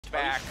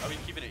back. Are we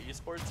keeping it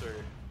esports or?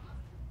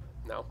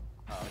 No.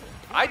 Oh, okay.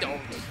 I don't.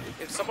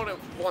 If someone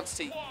wants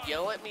to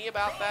yell at me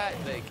about that,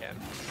 they can.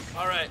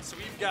 All right, so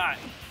we've got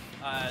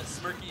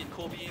Smerky and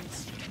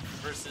CoolBeans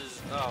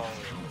versus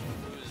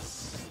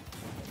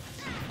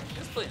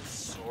who's playing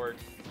sword?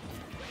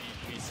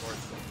 We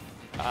swords.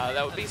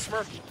 That would be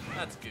Smerky.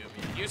 That's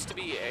Gooby. Used to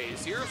be a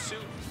Zero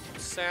Suit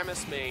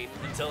Samus main.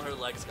 Until her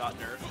legs got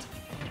nerfed.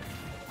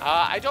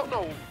 I don't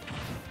know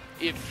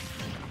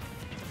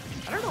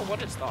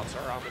what his thoughts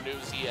are on the new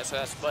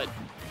ZSS, but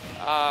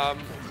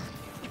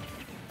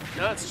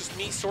no, it's just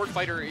me. Sword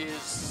Fighter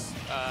is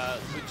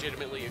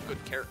legitimately a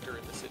good character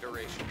in this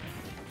iteration.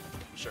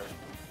 Sure,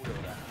 we'll go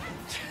with that.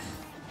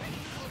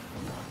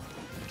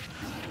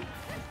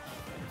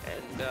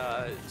 And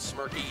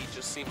Smerky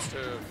just seems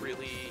to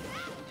really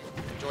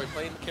enjoy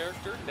playing the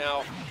character.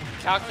 Now,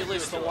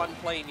 Calculus, the one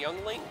playing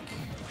Young Link,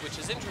 which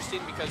is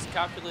interesting because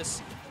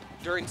Calculus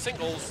during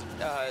singles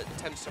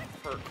tends to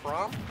prefer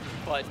Chrom,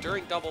 but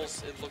during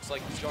doubles it looks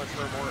like he's going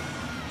for a more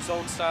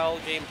zone-style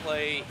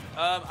gameplay.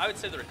 I would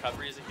say the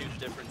recovery is a huge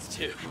difference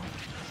too.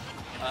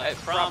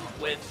 Chrom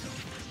with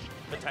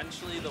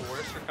potentially the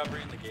worst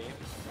recovery in the game.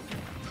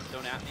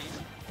 Don't at me.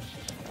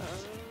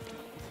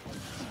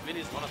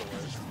 Vinny's one of the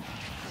worst.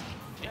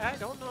 Yeah, I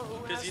don't know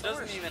who because he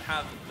doesn't even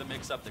have the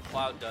mix-up that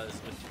Cloud does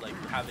with like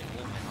having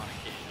limit on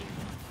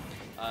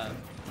occasion.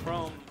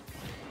 Chrome,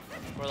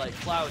 or like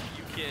Cloud,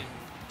 you can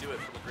do it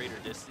from a greater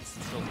distance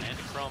and still land.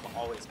 Chrome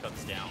always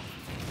comes down.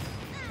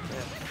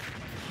 Yeah.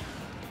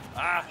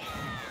 Ah!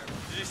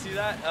 Did you see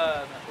that?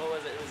 What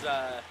was it? It was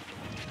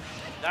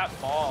that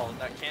ball,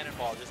 that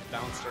cannonball, just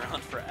bounced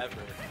around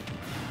forever.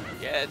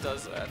 Yeah, it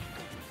does that.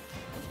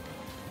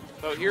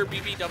 So here,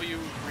 BBW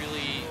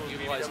really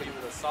utilizing BBW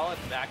with a solid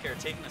back air,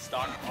 taking the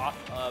stock off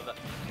of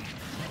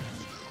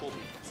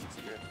CoolBeans.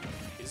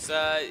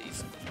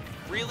 He's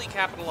really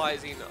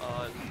capitalizing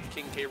on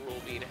King K.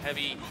 Rool being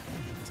heavy,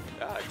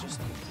 just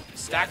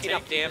stacking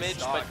up damage,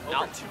 but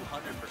not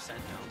 200% now.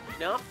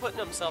 Not putting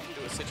himself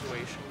into a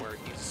situation where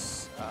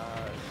he's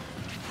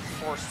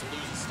forced to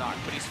lose his stock,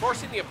 but he's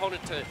forcing the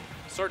opponent to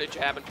sort of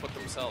jab and put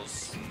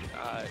themselves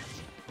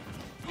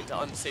into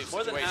unsafe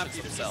More than situations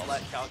happy to just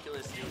let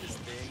Calculus do his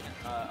thing.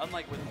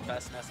 Unlike with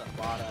Bestness and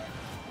Bada,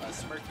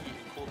 Smerky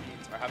and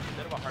CoolBeans are having a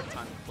bit of a hard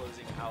time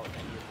closing out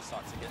any of the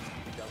stocks against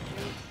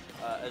BBW,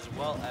 as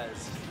well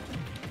as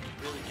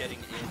really getting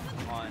in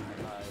on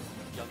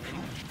Young Link.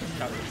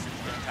 Calculus is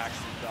going to tax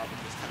the job of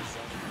just kind of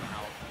zoning him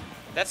out.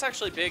 That's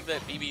actually big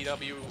that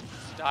BBW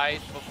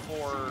died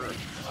before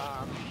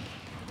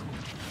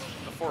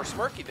before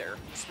Smerky there.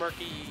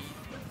 Smerky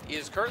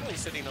is currently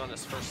sitting on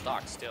his first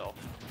stock still.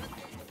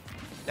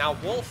 Now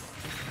Wolf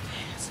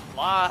is a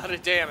lot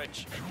of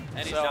damage.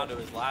 And he's down to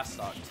his last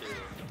stock too.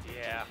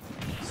 Yeah.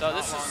 So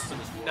this is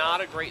not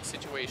a great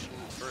situation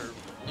for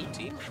blue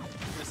team.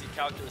 We're gonna see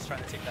Calculus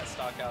trying to take that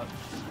stock out.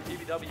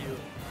 BBW,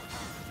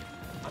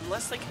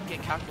 unless they can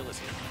get Calculus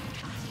here.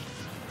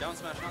 Down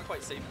smash not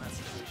quite safe in that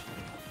situation.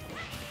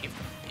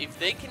 If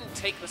they can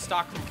take the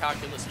stock from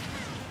Calculus,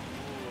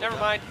 never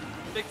mind.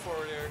 Big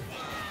forward air.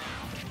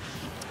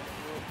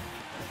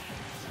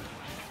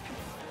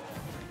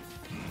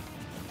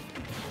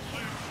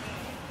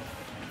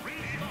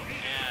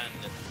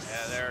 And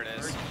yeah, there it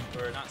is.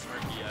 Smerky, or not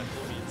Smerky,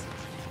 CoolBeans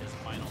his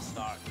final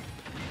stock.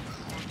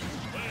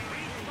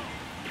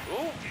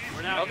 Ooh,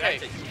 we're now okay. back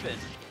to even.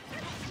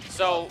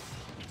 So,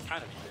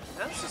 kind of even.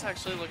 That's just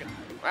actually looking.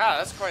 Wow,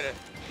 that's quite a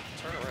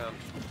turnaround.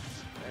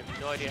 I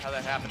have no idea how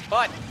that happened.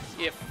 But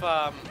if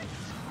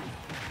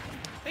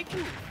they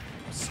can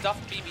stuff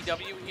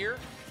BBW here,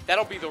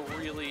 that'll be the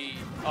really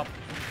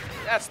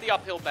that's the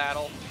uphill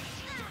battle.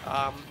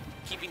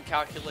 Keeping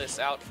Calculus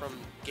out from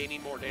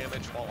gaining more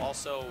damage while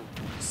also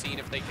seeing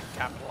if they can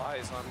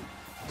capitalize on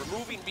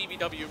removing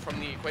BBW from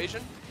the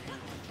equation.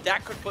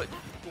 That could put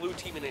blue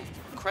team in an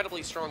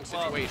incredibly strong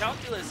situation. Well,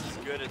 Calculus is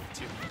good at the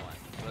 2v1,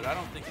 but I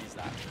don't think he's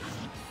that good.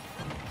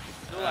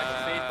 No lack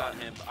of faith on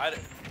him.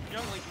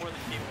 Young Link more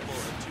than capable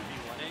of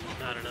 2v1ing,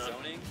 I don't know.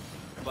 zoning,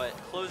 but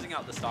closing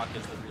out the stock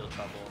is the real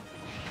trouble.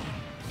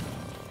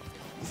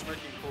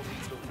 Smerky and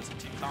CoolBeans go for some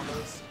team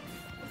combos.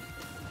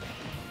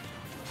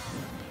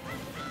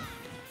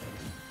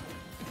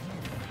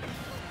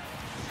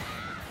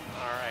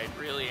 Alright,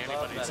 really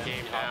anybody's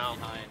game now.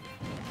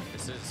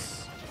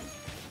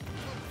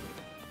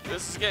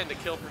 This is getting to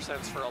kill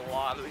percents for a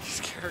lot of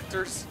these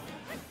characters.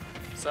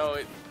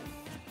 So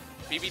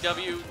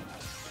BBW.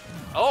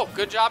 Oh,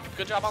 good job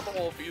on the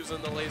Wolf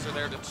using the laser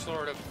there to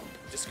sort of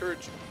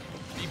discourage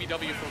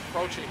BBW from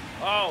approaching.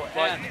 Oh,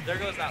 and there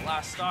goes that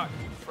last stock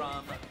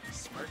from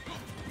Smerky.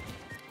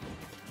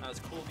 That was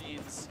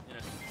CoolBeans in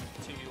a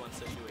 2v1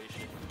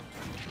 situation.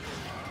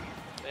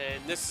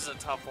 And this is a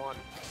tough one.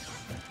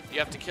 You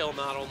have to kill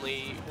not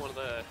only one of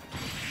the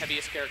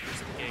heaviest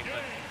characters in the game,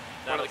 but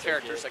one of the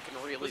characters that can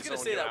really zone you out. I was going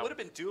to say, that would have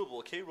been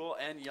doable. K. Rool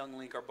and Young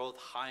Link are both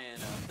high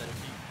enough that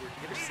if you were to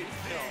get a safe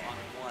kill on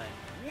one,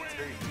 it's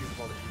very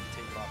feasible that you can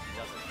take it off. He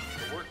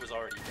doesn't. The work was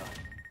already done.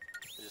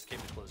 It just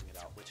came to closing it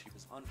out, which he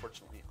was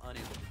unfortunately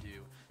unable to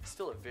do.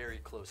 Still a very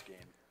close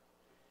game.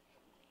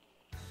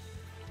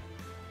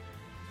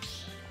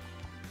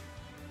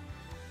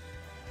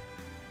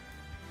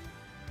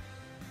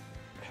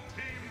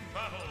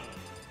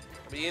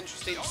 It'll be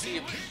interesting to see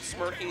if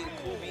Smerky and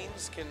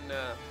CoolBeans can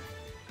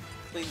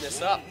clean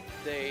this up.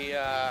 They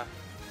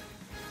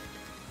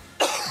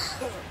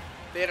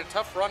they had a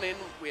tough run-in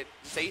with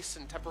Zace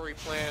and Temporary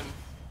Plan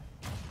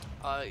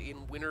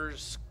in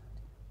winners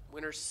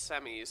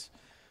semis.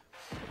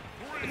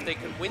 If they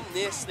could win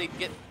this, they'd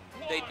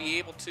be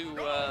able to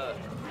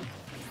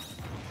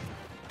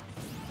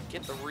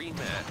get the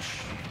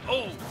rematch.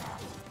 Oh!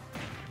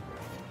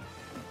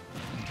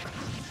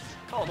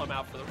 Call him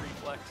out for the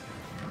reflex.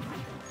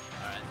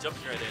 Alright,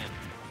 jumping right in.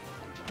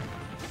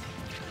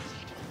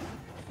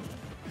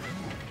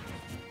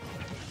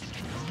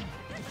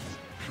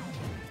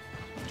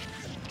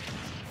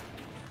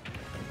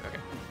 Okay.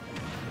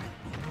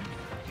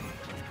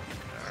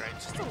 Alright,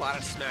 just a lot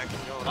of smacking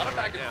going on. A lot of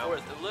back right and now.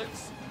 forth.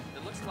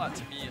 It looks a lot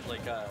to me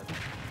like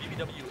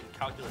BBW and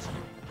Calculus are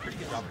doing a pretty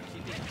good job of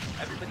keeping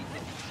everybody in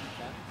between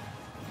them.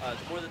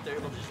 The more that they're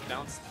able to just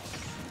bounce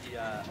the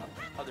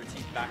other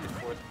team back and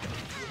forth between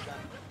the two of them,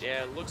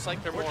 Yeah, it looks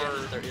like they're more more.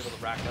 damage they're able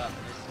to rack up.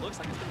 And it looks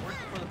like it's been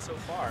working for them so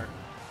far.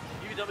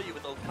 BBW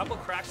with a couple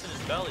cracks in his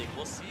belly.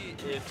 We'll see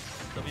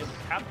if they'll be able to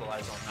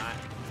capitalize on that.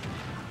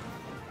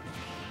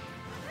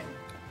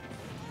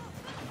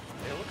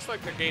 It looks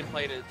like their game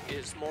plan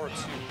is more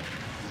to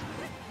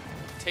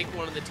take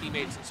one of the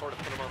teammates and sort of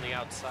put them on the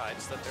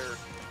outside, so that they're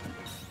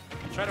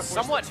Trying to force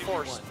somewhat the 2v1.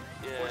 forced.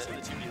 Forcing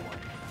the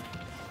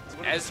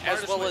 2v1. As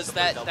well as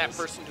that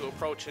person to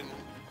approach and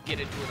get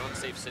into an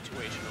unsafe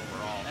situation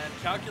overall. And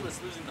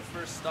Calculus losing the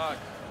first stock.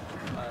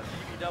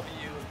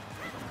 BBW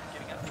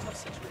getting out of a tough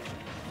situation.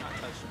 Not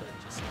touched, but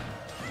just.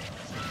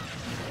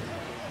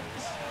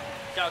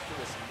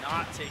 Calculus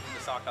not taking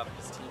the stock off of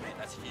his teammate.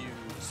 That's huge.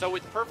 So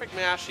with perfect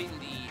mashing,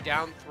 the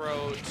down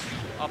throw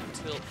to up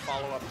tilt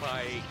follow up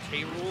by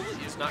K Rule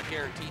is not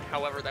guaranteed.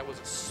 However, that was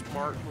a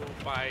smart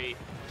move by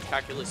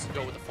Calculus to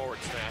go with the forward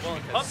smash. Well,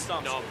 Pump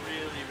Stomp's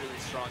really, really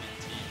strong in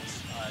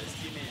teams. His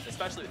teammate,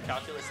 especially with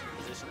Calculus in the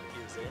position that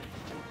he was in,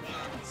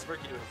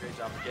 Smerky doing a great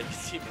job of getting his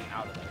teammate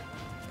out of there.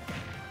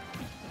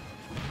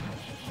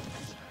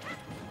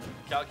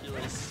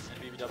 Calculus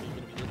and BBW are going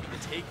to be looking to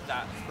take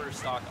that first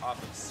stock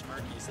off of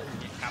Smerky so that he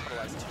can't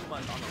capitalize too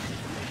much on the lead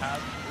that they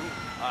have.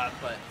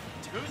 But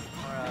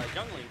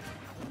Youngling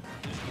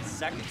losing his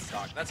second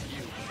stock. That's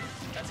huge.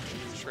 That's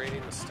huge.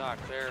 Trading the stock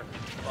there.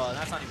 Well,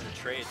 that's not even a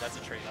trade. That's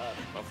a trade up.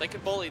 Well, if they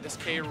could bully this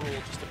K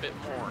Rule just a bit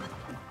more.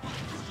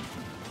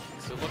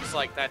 So it looks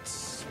like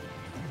that's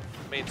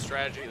the main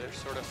strategy. They're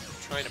sort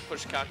of trying to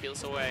push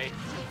Calculus away.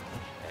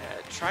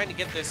 Trying to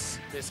get this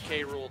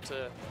K Rule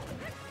to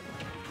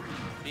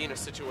be in a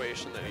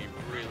situation that he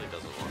really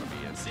doesn't want to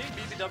be in. Seeing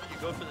BBW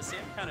go for the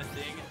same kind of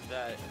thing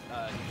that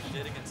he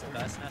did against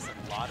Bestness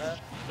and Lada,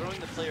 throwing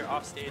the player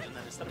off stage and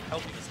then instead of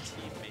helping his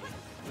teammate,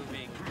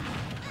 moving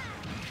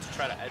to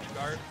try to edge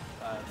guard.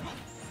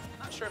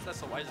 Not sure if that's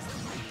the wisest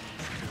thing.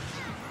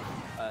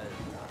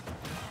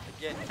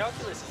 Again,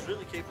 Calculus is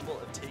really capable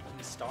of taking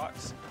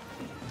stocks,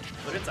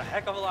 but it's a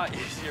heck of a lot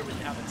easier when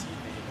you have a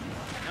teammate.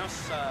 Now,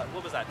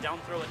 what was that, down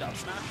throw into up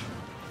smash?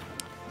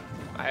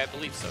 I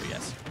believe so,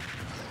 yes.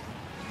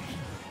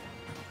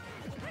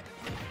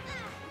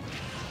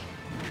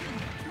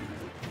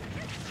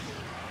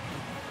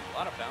 A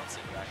lot of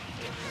bouncing back and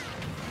forth.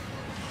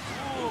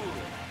 Ooh.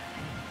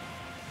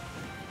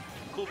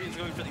 CoolBeans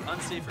going for the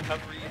unsafe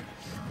recovery.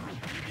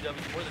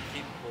 BBW more than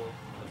capable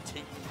of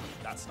taking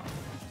that stock.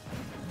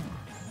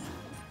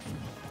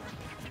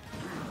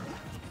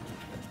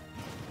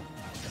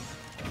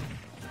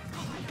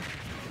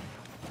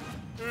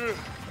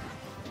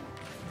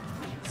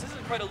 This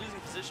isn't quite a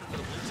losing position for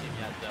the blue team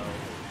yet, though.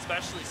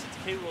 Especially since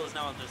K-Rool is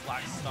now on this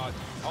last stock.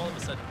 All of a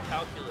sudden,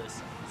 Calculus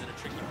is in a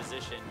tricky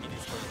position. He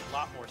needs to play a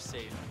lot more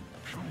safe.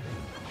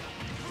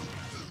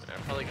 They're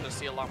probably going to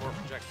see a lot more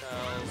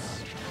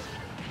projectiles.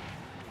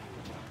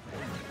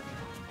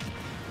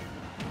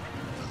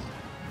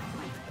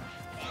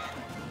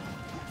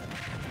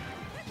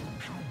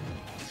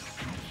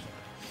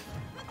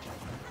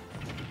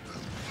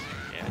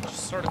 Yeah,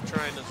 just sort of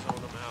trying to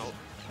zone them out.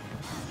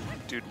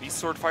 Dude, me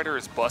Sword Fighter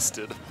is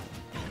busted.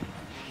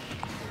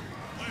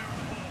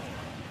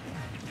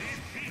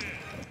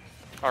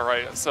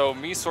 Alright, so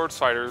me Sword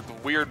Fighter, the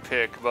weird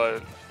pick,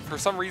 but for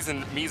some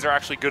reason, Mii's are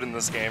actually good in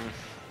this game.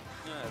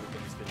 Yeah,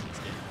 everybody's good in this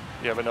game.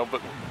 Yeah,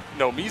 but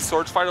no, me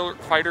Sword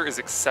Fighter is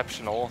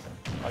exceptional.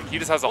 Like, he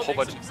just has a whole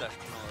bunch.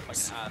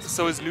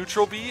 So his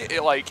neutral B,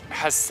 it like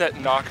has set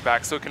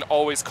knockback, so it can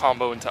always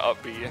combo into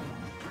up B.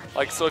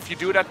 Like, so if you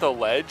do it at the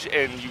ledge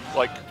and you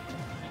like,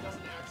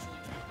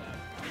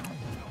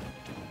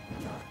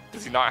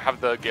 does he not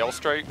have the Gale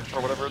Strike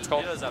or whatever it's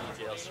called? He does have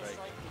the Gale Strike.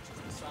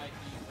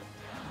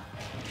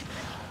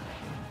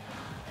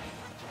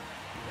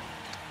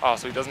 Oh,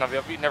 so he doesn't have the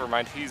up B? Never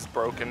mind, he's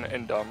broken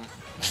and dumb.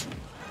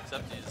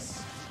 Except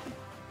he's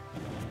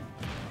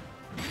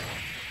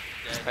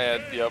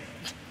And yep.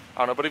 I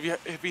don't know, but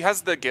if he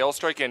has the Gale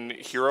Strike and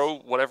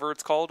Hero, whatever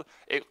it's called,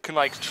 it can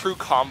like true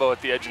combo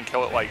at the edge and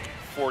kill it like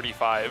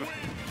 45.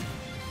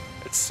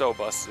 It's so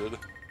busted.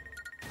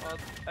 Well,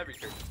 every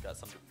character's got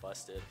something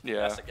busted.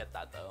 Yeah. Has to get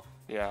that though.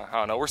 Yeah, I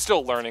don't know. We're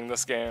still learning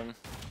this game.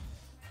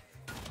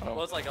 Oh.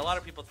 Well, it's like a lot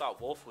of people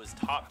thought Wolf was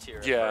top tier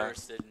at Yeah.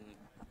 first, and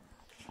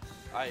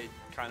I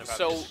kind of have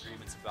So,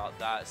 disagreements about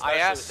that,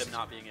 especially with him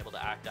not being able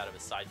to act out of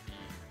his side B.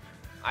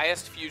 I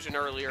asked Fusion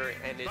earlier,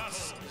 and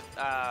it's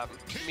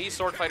me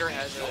Sword Fighter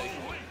has a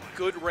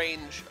good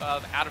range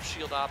of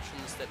out-of-shield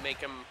options that make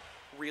him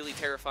really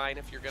terrifying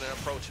if you're going to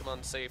approach him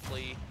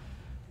unsafely.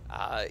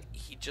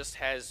 He just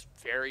has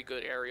very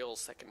good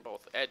aerials that can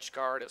both edge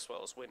guard as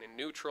well as win in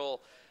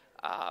neutral.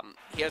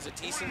 He has a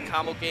decent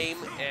combo game,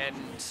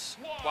 and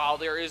while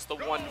there is the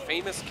one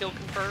famous kill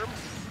confirmed,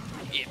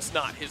 it's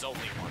not his only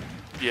one.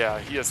 Yeah,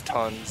 he has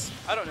tons.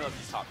 I don't know if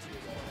he's top tier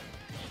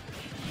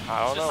though.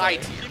 I don't know. High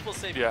tier. People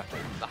say Yeah.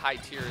 The high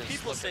tier is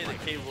people say looking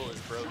that K-Wool is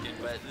broken,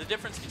 but the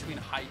difference between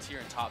high tier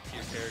and top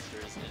tier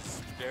characters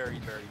is very,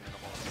 very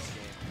minimal in this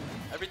game.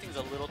 Everything's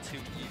a little too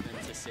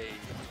even to say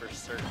for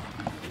certain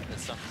that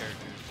some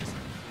characters just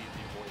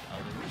completely avoid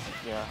others.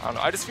 Yeah, I don't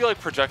know. I just feel like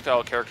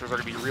projectile characters are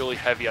going to be really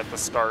heavy at the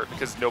start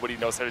because nobody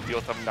knows how to deal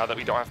with them now that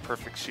we don't have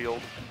perfect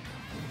shield.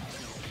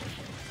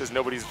 Because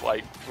nobody's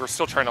like, we're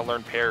still trying to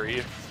learn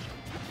parry.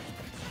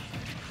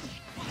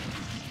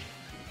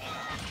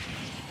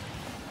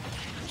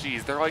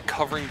 Jeez, they're like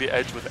covering the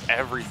edge with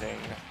everything.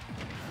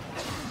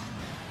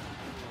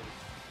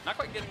 Not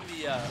quite getting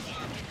the,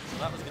 so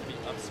that was going to be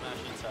up smash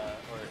into,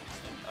 or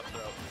up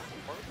throw,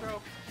 forward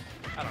throw?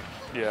 I don't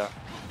know. Yeah.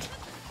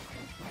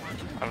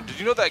 Did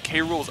you know that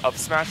K. Rool's up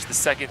smash, the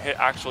second hit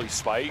actually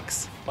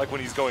spikes? Like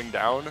when he's going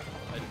down?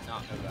 I did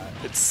not know that.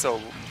 It's so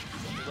You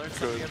learn good.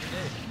 something every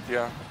day.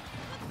 Yeah.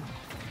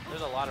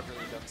 There's a lot of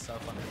really dumb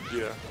stuff on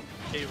Yeah.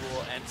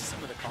 K-Rool and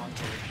some of the con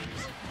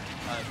characters.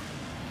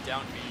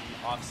 Down B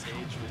off stage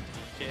with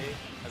DK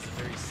has a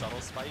very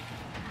subtle spike.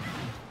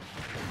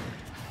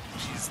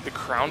 Jeez, the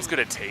crown's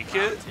gonna take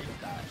Crown it? take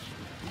that.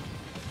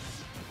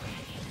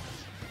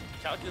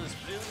 Calculus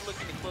really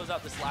looking to close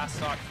out this last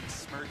stock from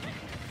Smerky.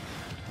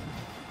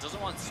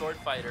 Doesn't want Sword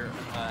Fighter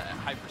at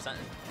high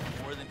percentage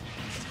more than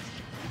he needs to.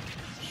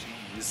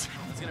 Jeez.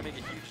 It's going to make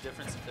a huge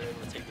difference if they're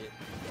able to take it.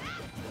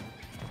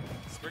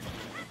 Smerky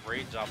doing a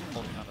great job of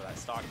holding onto that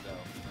stock, though.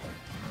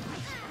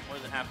 More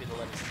than happy to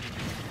let his team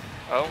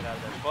Oh, get out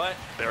of there. But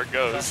there it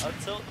goes. up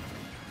tilt.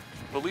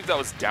 I believe that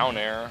was down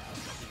air.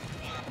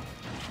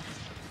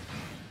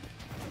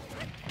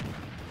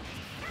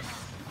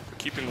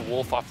 Keeping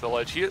Wolf off the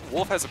ledge.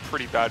 Wolf has a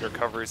pretty bad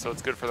recovery, so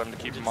it's good for them to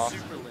keep him off.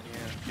 Super linear.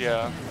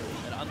 Yeah.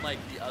 And unlike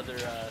the other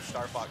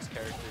Star Fox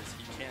characters,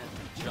 he can't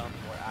jump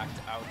or act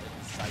out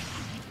in his side.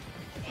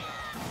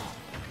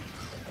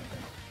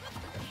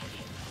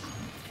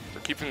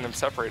 They're keeping them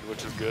separated,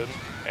 which is good.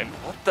 And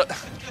what the?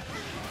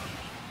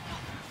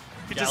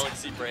 He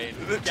Galaxy Brain.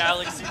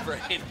 Galaxy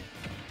Brain.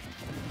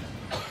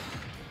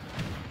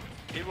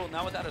 K-Rool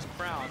now without his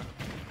crown.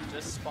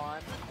 Just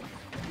spawn.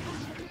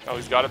 Oh,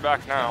 he's got it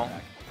back now.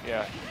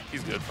 Yeah,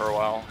 he's good for a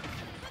while.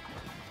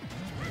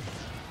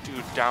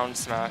 Dude, down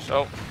smash.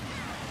 Oh.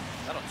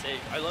 That'll take.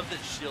 I love that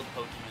shield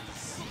poking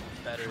is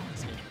better in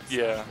this game than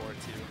Yeah. Smash 4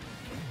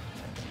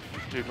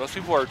 too. Dude, most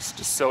people are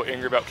just so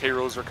angry about K.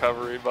 Rool's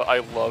recovery, but I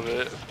love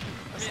it.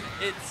 I mean,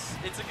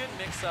 it's a good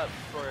mix-up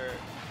for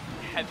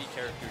heavy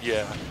characters.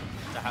 Yeah.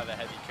 To have a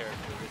heavy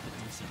character with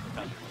a decent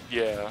recovery.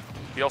 Yeah.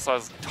 He also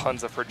has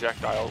tons of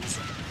projectiles.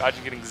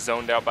 Imagine getting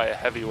zoned out by a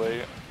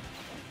heavyweight.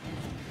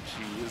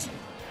 Jeez.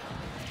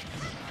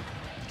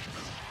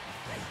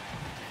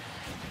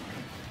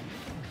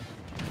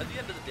 At the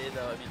end of the day,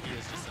 though, I mean, he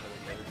is just another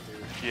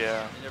character.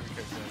 Yeah. And every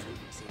character has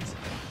weaknesses.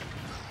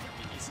 I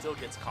mean, he still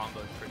gets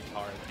comboed pretty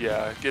hard.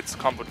 Yeah, it gets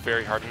comboed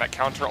very hard, and that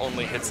counter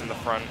only hits in the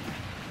front.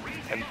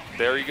 And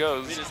there he I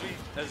goes. mean,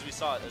 as we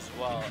saw it as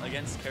well,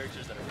 against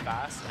characters that are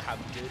fast and have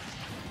good,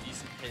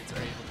 decent hits,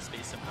 are able to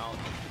space them out,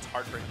 it's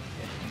hard for him to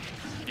get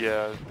in.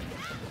 Yeah.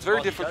 It's very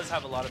While different. He does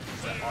have a lot of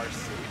things that are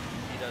safe.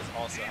 He does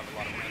also have a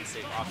lot of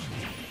unsafe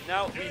options.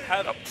 Now we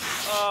have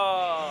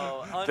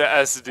The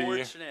SD.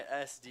 unfortunate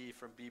SD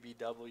from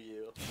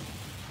BBW.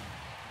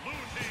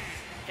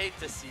 Hate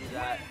to see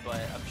that, but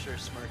I'm sure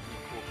Smerky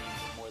and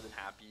CoolBeans are more than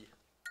happy.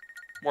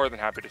 More than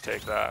happy to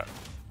take that.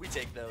 We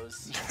take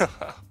those.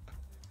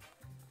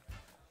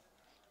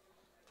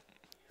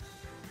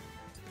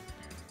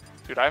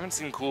 Dude, I haven't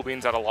seen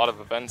CoolBeans at a lot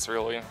of events,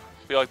 really. I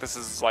feel like this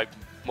is, like,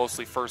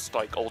 mostly first,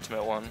 like,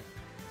 Ultimate one.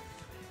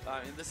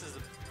 I mean, this is the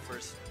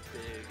first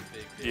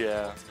big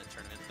Yeah. Ultimate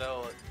tournament.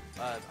 Though,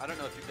 I don't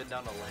know if you've been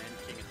down to Land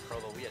King and Pro,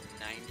 but we had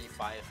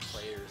 95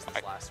 players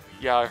this last week.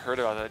 Yeah, I heard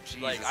about that.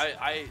 Jesus.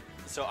 Like,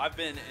 so I've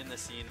been in the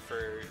scene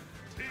for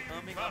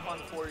coming up on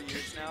 4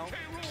 years now,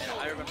 and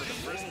I remember the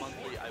first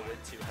monthly I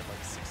went to had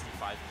like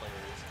 65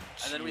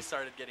 players. And then we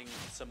started getting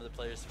some of the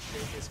players from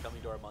Vegas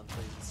coming to our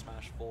monthlies with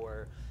Smash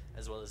 4,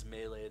 as well as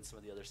Melee and some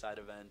of the other side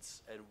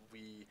events. And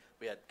we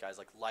had guys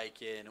like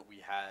Lycan, we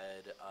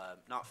had,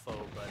 not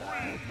Foe, but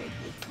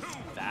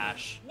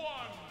Vash,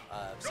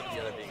 some of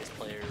the other Vegas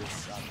players,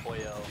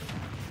 Poyo,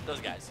 those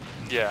guys.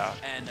 Yeah.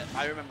 And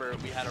I remember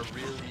we had a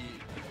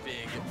really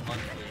big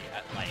monthly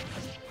at like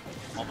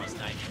almost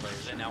 90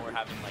 players, and now we're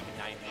having like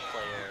a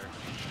 90-player.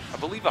 I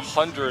believe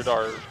 100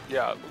 are,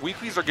 yeah,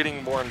 weeklies are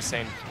getting more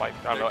insane. Like,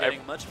 I don't know. They're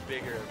getting much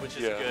bigger, which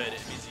is Yeah. good.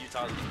 It means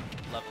Utah's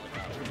leveling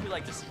up, which we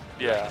like to see.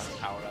 Yeah.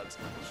 Power-ups.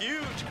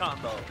 Huge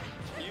combo.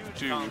 Huge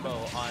Dude. combo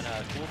on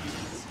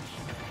CoolBeans.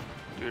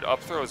 Dude,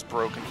 up throw is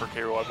broken for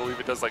K-Rool. I believe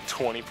it does like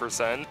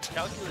 20%.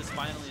 Calculus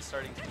finally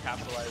starting to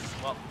capitalize,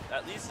 well,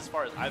 at least as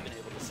far as I've been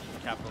able to see him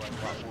capitalize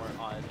a lot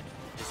more on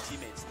his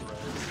teammates'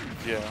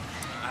 throws. Yeah.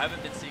 I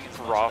haven't been seeing as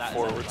much Raw of that as I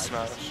would forward like to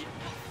smash. see.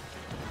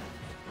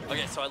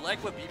 Okay, so I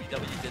like what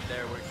BBW did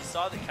there, where he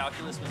saw that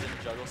Calculus was in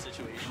a juggle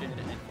situation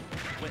and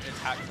went and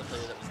attacked the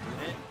player that was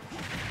doing it.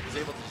 He was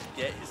able to just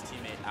get his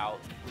teammate out,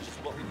 which is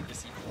what we need to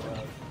see more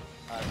of.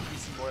 We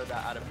see more of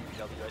that out of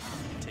BBW. I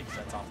think he can take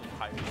sets off of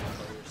higher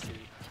players too.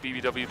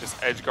 BBW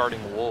just edge guarding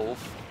Wolf.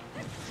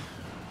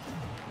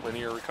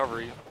 Linear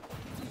recovery.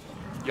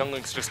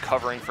 Younglink's just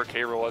covering for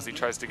K-Rool as he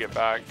tries to get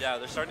back. Yeah,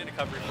 they're starting to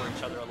cover for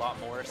each other a lot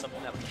more,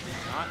 something that we did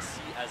not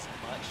see as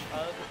much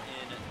of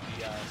in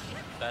the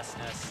Best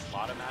Nest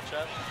Lotta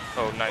matchup.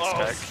 Oh, nice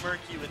tech.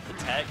 Smerky with the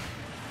tech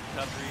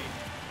recovery.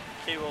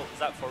 K-Rool, is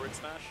that forward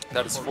smash?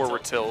 That is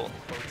forward tilt.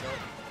 Forward tilt.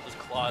 Those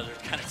claws are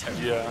kind of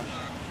terrible. Yeah.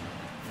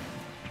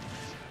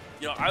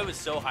 You know, I was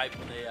so hyped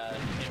when they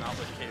came out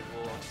with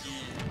K-Rool.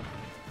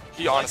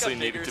 He honestly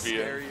needed to be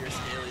a scarier,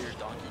 scalier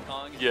Donkey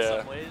Kong in Yeah.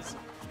 some ways.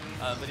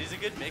 But he's a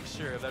good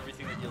mixture of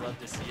everything that you love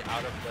to see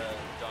out of the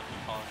Donkey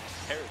Kong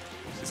characters.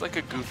 He's like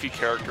a goofy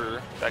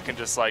character that can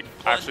just like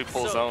actually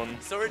pull his own.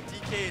 So are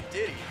DK and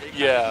Diddy. They kind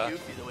Yeah. of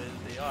goofy the way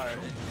that they are.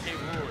 And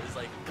K-Rool is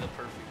like the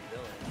perfect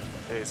villain.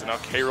 Okay, so now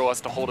K-Rool has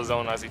to hold his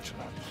own as he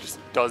just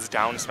does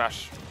down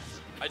smash.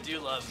 I do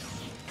love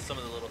some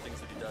of the little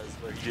things that he does,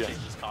 where he Yeah.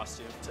 changes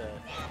costume to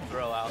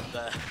throw out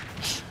the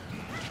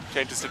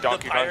Changes to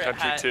Donkey Kong pirate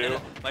Country hat. 2.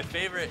 And my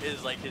favorite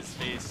is like his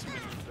face when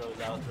he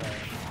throws out the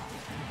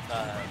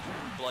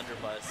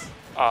blunderbuss.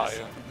 Ah,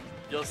 yeah.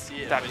 You'll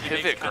see it. That when he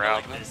pivot makes kinda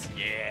grab. Like this.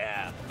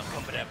 Yeah, I'm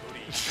coming at booty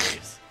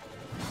face.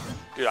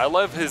 Dude, I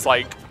love his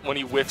like when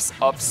he whiffs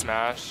up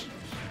smash.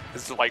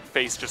 His like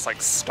face just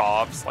like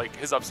stops. Like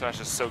his up smash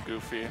is so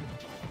goofy. His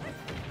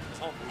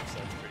whole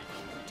moveset's pretty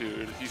cool.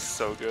 Dude, he's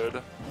so good.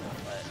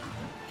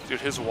 But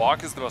Dude, his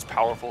walk is the most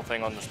powerful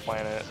thing on this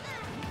planet.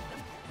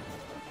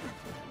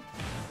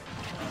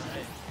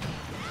 alright.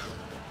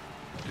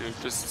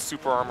 Dude, just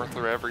super armor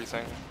through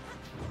everything.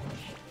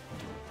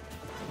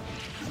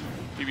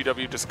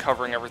 BBW just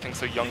covering everything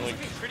so It's Younglink.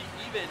 looking pretty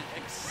even,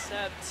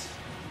 except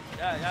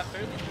yeah,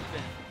 fairly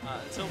even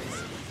until we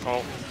see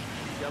Oh,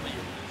 BBW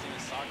losing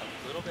his stock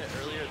a little bit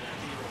earlier than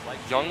he would have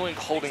liked. to. Younglink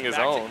holding his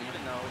Back to own.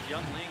 Even though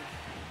Younglink,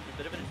 a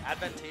bit of an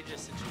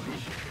advantageous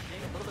situation,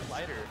 being a little bit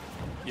lighter,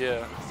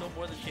 Yeah. still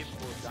more than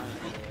capable of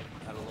dying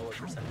at a lower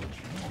percentage.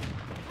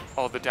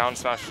 Oh, the down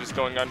smash just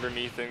going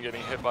underneath and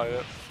getting hit by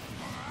it.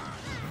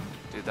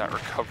 Dude, that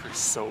recovery's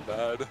so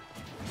bad.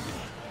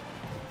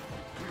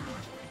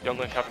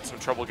 Younglink having some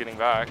trouble getting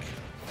back.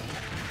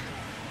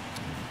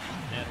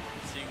 And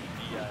seeing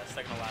the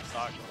second to last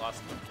stock,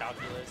 lost the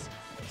calculus.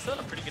 Still in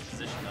a pretty good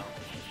position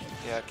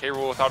though. Yeah,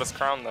 K-Rool without his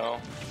crown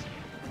though.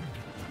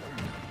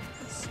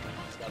 He's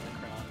got the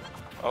crown.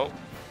 Oh.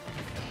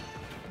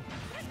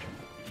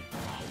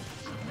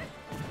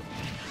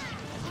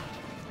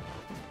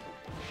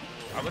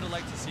 I would have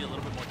liked to see a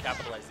little bit more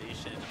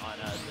capitalization on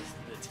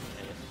the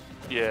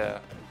teammate. Yeah.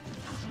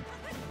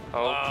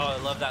 Oh, Oh, I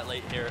love that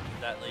late hit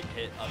up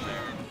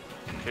there.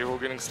 K-Rool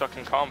getting stuck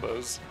in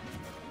combos.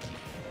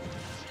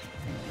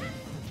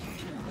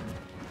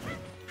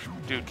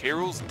 Dude,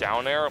 K-Rool's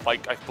down air,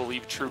 like, I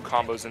believe true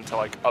combos into,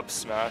 like, up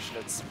smash, and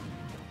it's...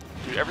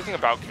 Dude, everything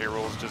about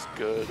K-Rool is just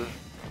good.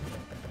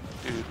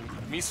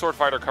 Dude, me Sword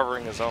Fighter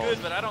covering his own.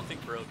 Good, but I don't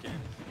think broken.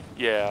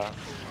 Yeah.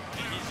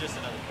 He's just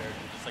another character,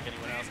 just like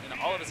anyone else. And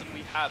all of a sudden,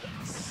 we have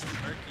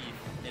Smerky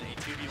in a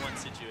 2v1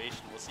 situation.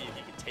 We'll see if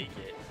he can take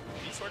it.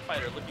 The Sword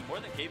Fighter looking more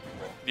than capable.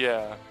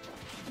 Yeah.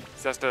 He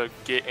just has to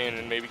get in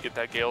and maybe get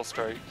that Gale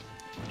Strike.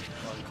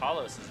 Well,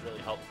 Kalos is really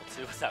helpful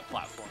too with that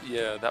platform.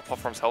 Yeah, that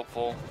platform's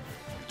helpful.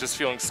 Just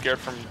feeling scared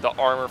from the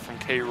armor from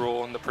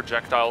K-Rool and the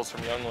projectiles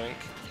from Younglink.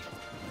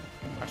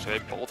 Actually,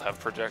 they both have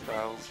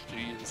projectiles.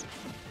 Jeez.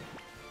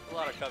 A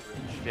lot of coverage.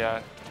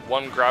 Yeah,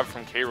 one grab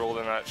from K-Rool,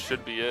 then that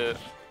should be it.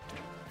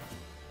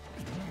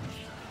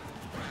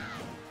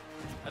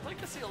 I'd like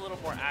to see a little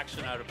more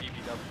action out of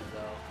BBW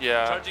though.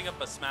 Yeah. Charging up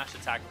a smash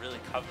attack, really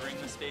covering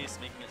the space,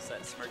 making it so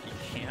that Smerky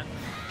can't.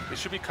 They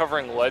should be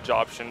covering ledge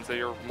options.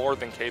 They are more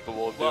than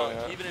capable of Well,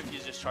 doing it. even if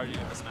he's just charging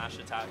up a smash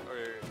attack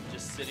or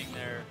just sitting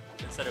there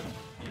instead of,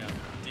 you know,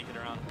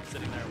 dinking around,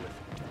 sitting there with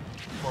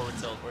forward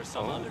tilt or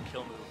some other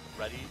kill move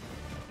ready,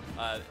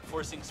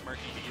 forcing Smerky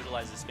to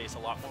utilize the space a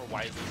lot more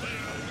wisely than he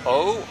was.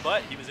 Oh!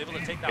 But he was able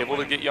to take that Able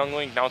to win. get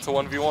Younglink. Now it's a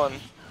 1v1.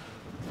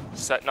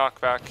 Set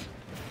knockback.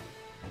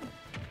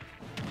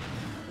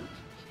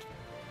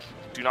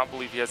 Do not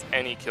believe he has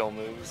any kill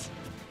moves.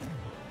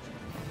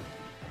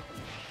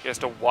 He has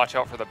to watch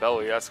out for the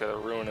belly. That's going to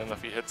ruin him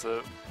if he hits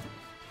it.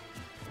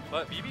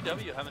 But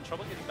BBW having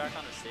trouble getting back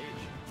on the stage.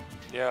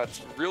 Yeah,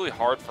 it's really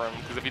hard for him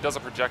because if he does a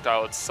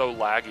projectile, it's so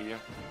laggy.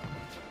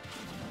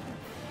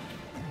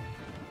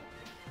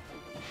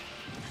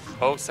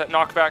 Oh, set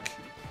knockback.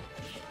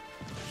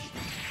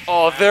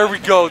 Oh, there we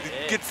go.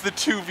 Gets the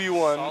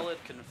 2v1.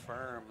 Solid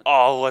confirmed.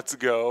 Oh, let's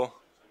go.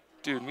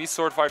 Dude, me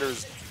Sword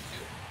Fighters,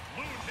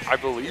 I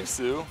believe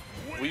so.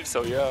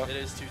 Yeah. It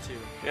is 2-2.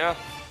 Yeah.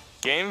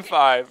 Game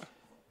 5.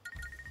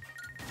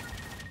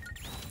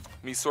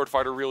 Me Sword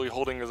Fighter really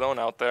holding his own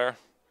out there.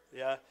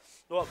 Yeah.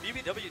 Well,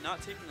 BBW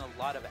not taking a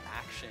lot of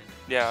action.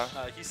 Yeah.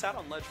 He sat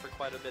on ledge for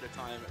quite a bit of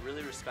time,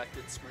 really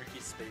respected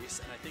Smerky's space,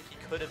 and I think he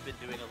could have been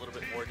doing a little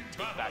bit more to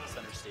take back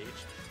center stage.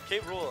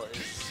 K-Rool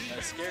is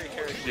a scary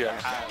character to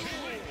have.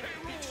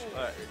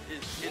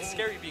 It's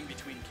scary being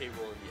between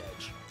K-Rool and the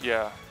edge.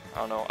 Yeah. I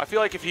don't know. I feel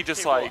like if he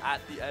just K-Rool like...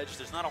 at the edge,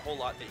 there's not a whole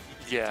lot that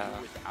he can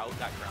do without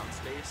that ground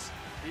space.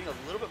 Being a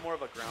little bit more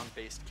of a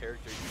ground-based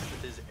character, even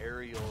with his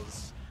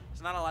aerials,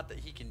 there's not a lot that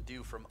he can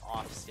do from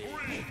off stage.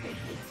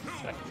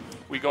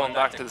 We going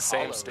back to the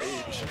same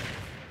stage.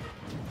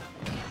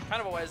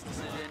 Kind of a wise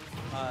decision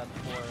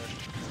for,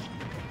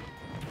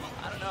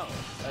 I don't know,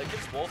 it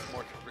gives Wolf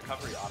more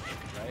recovery options,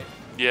 right?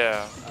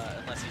 Yeah.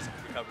 Unless he's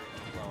recovering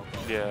low.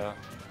 Yeah.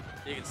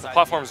 The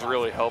platforms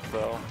really help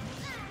though.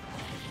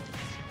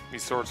 Me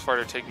Sword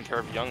Fighter taking care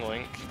of Young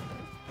Link.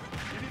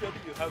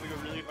 BBW having a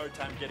really hard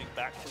time getting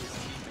back to his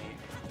teammate.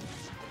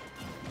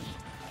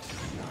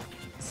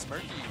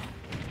 Smerky.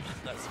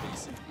 That's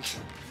spacing.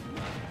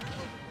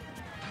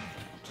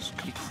 Just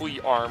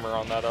complete armor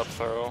on that up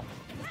throw.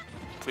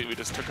 Completely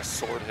just took a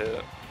sword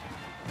hit.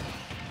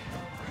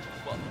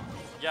 Well,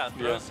 yeah,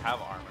 throws have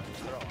armor.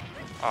 Throw armor.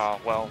 Ah,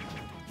 well.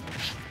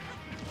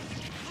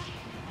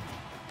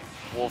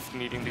 Wolf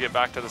needing to get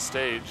back to the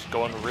stage,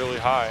 going really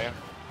high.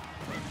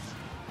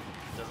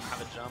 Doesn't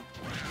have a jump.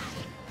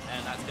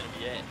 And that's going to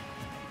be it.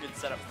 Good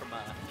setup from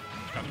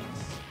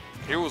Calculus.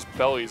 K-Rool's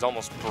belly is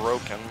almost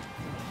broken.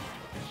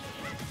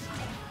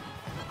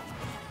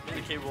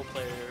 The K-Rool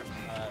player,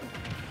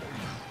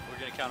 we're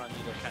going to count on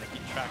you to kind of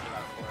keep track of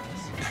that for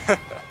us.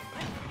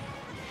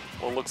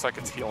 Well, it looks like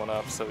it's healing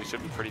up, so he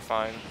should be pretty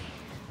fine.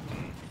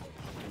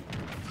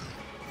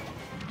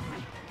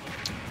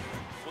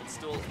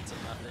 Footstool into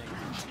nothing.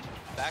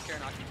 Back air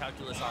knocking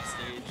Calculus off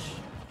stage.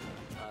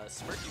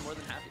 Smerky more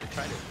than happy to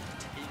try to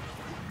take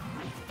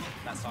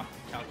that stock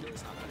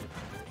Calculus, not that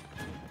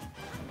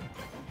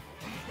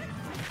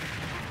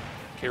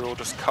K-Rool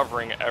just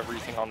covering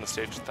everything on the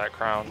stage with that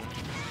crown.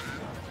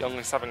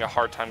 Youngling's having a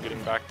hard time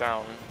getting back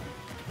down.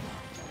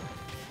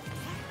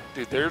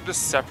 Dude, they're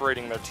just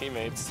separating their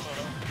teammates.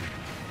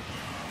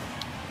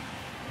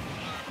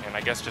 And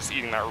I guess just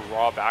eating that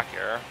raw back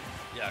air.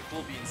 Yeah,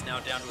 CoolBeans now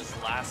down to his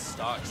last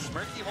stock.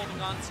 Smerky holding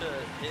on to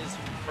his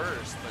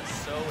first, but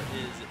so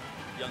is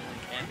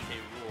Youngling and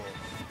K-Rool.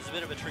 It's a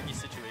bit of a tricky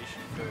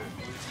situation for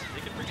Blue Team.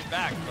 They can bring it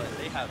back, but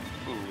they have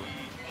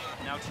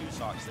now 2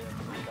 stocks they have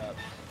to bring up.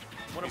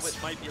 One of which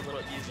might be a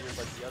little easier,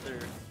 but the other...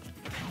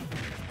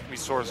 Me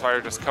Sword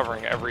Fighter just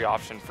covering every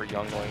option for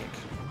Young Link,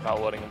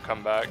 not letting him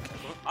come back.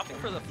 Opting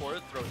for the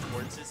forward throw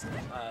towards his Young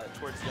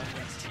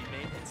Link's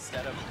teammate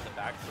instead of the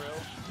back throw.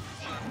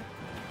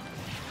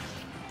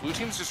 Blue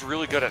Team's just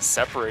really good at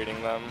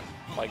separating them.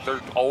 Like, they're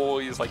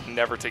always, like,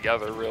 never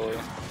together, really.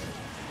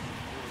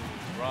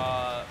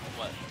 Raw,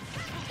 what?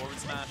 Forward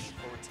smash?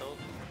 Forward tilt?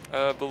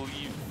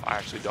 I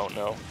actually don't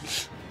know.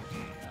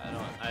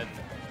 I've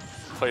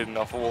played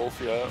enough Wolf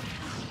yet.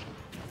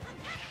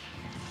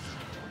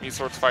 Me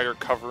Sword Fighter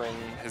covering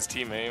his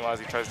teammate as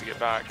he tries to get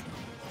back.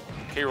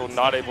 K-Rool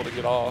not able to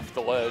get off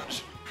the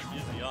ledge.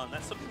 Usually on.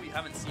 That's something we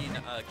haven't seen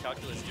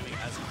Calculus doing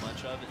as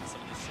much of in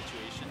some of these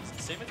situations.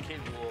 Same with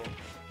K-Rool.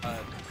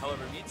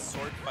 However, meets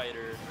Sword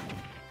Fighter.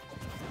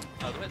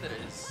 The way that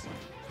his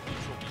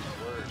neutral beat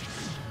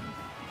works.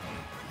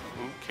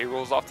 Ooh,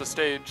 K-Rool's off the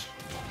stage.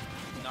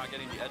 Not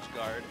getting the edge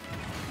guard.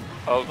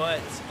 Oh. But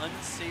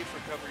unsafe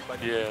recovery by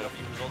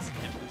BBW results in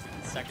him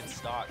losing the second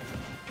stock.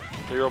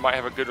 K-Rool might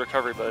have a good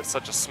recovery, but it's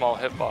such a small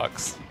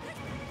hitbox.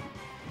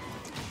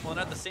 Well, and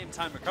at the same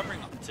time, recovering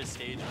to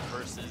stage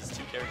versus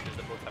 2 characters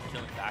that both have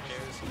killing back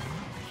airs,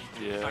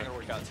 it's not going to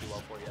work out too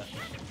well for you.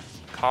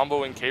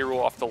 Comboing K-Rool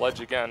off the ledge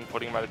again,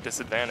 putting him at a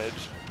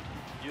disadvantage.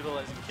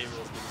 Utilizing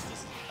K-Rool's biggest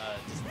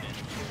disadvantage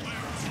here.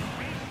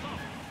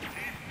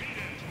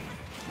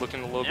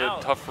 Looking a little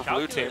bit tough for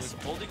Blue Team.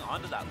 Holding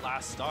on to that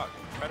last stock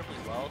incredibly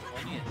well,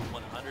 only at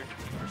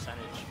 100%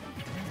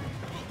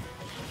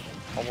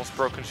 Almost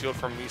broken shield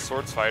from Me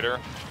Swords Fighter.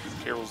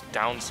 K-Rool's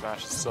down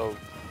smash is so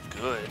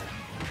good.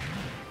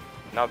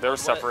 Now they're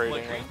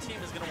separating. What Green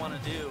Team is going to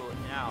want to do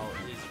now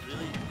is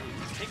really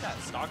take that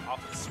stock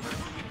off of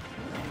Smerky,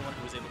 the one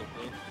who was able to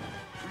win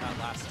that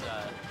last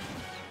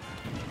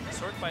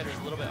Sword Fighter is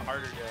a little bit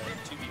harder to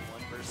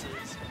 2v1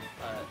 versus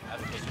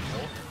as opposed to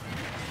Wolf.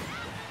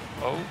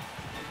 Oh,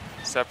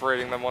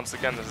 separating them once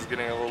again. This is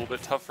getting a little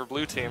bit tough for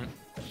Blue Team.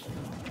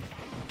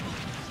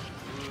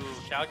 Ooh,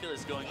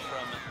 Calculus going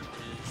from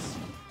his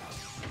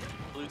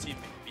Blue Team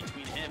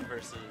between him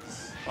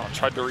versus... Oh,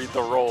 tried to read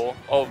the roll.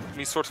 Oh,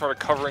 Me Sword Fighter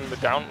covering the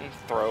down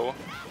throw.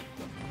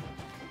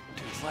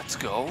 Dude, let's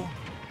go.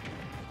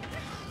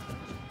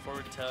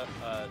 Forward to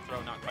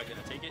throw, not quite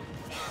going to take it.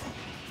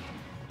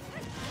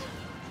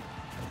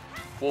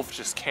 Wolf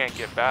just can't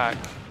get back.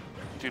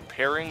 Dude,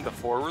 parrying the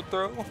forward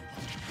throw? Okay.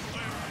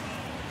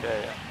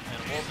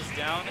 And Wolf is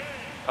down.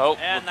 Oh,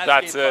 and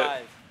that's game it.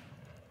 5.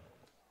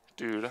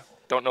 Dude,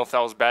 don't know if that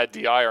was bad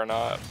DI or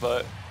not,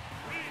 but...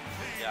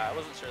 Yeah, I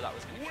wasn't sure that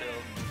was going to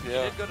kill.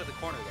 Yeah. He did go to the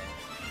corner,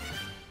 though.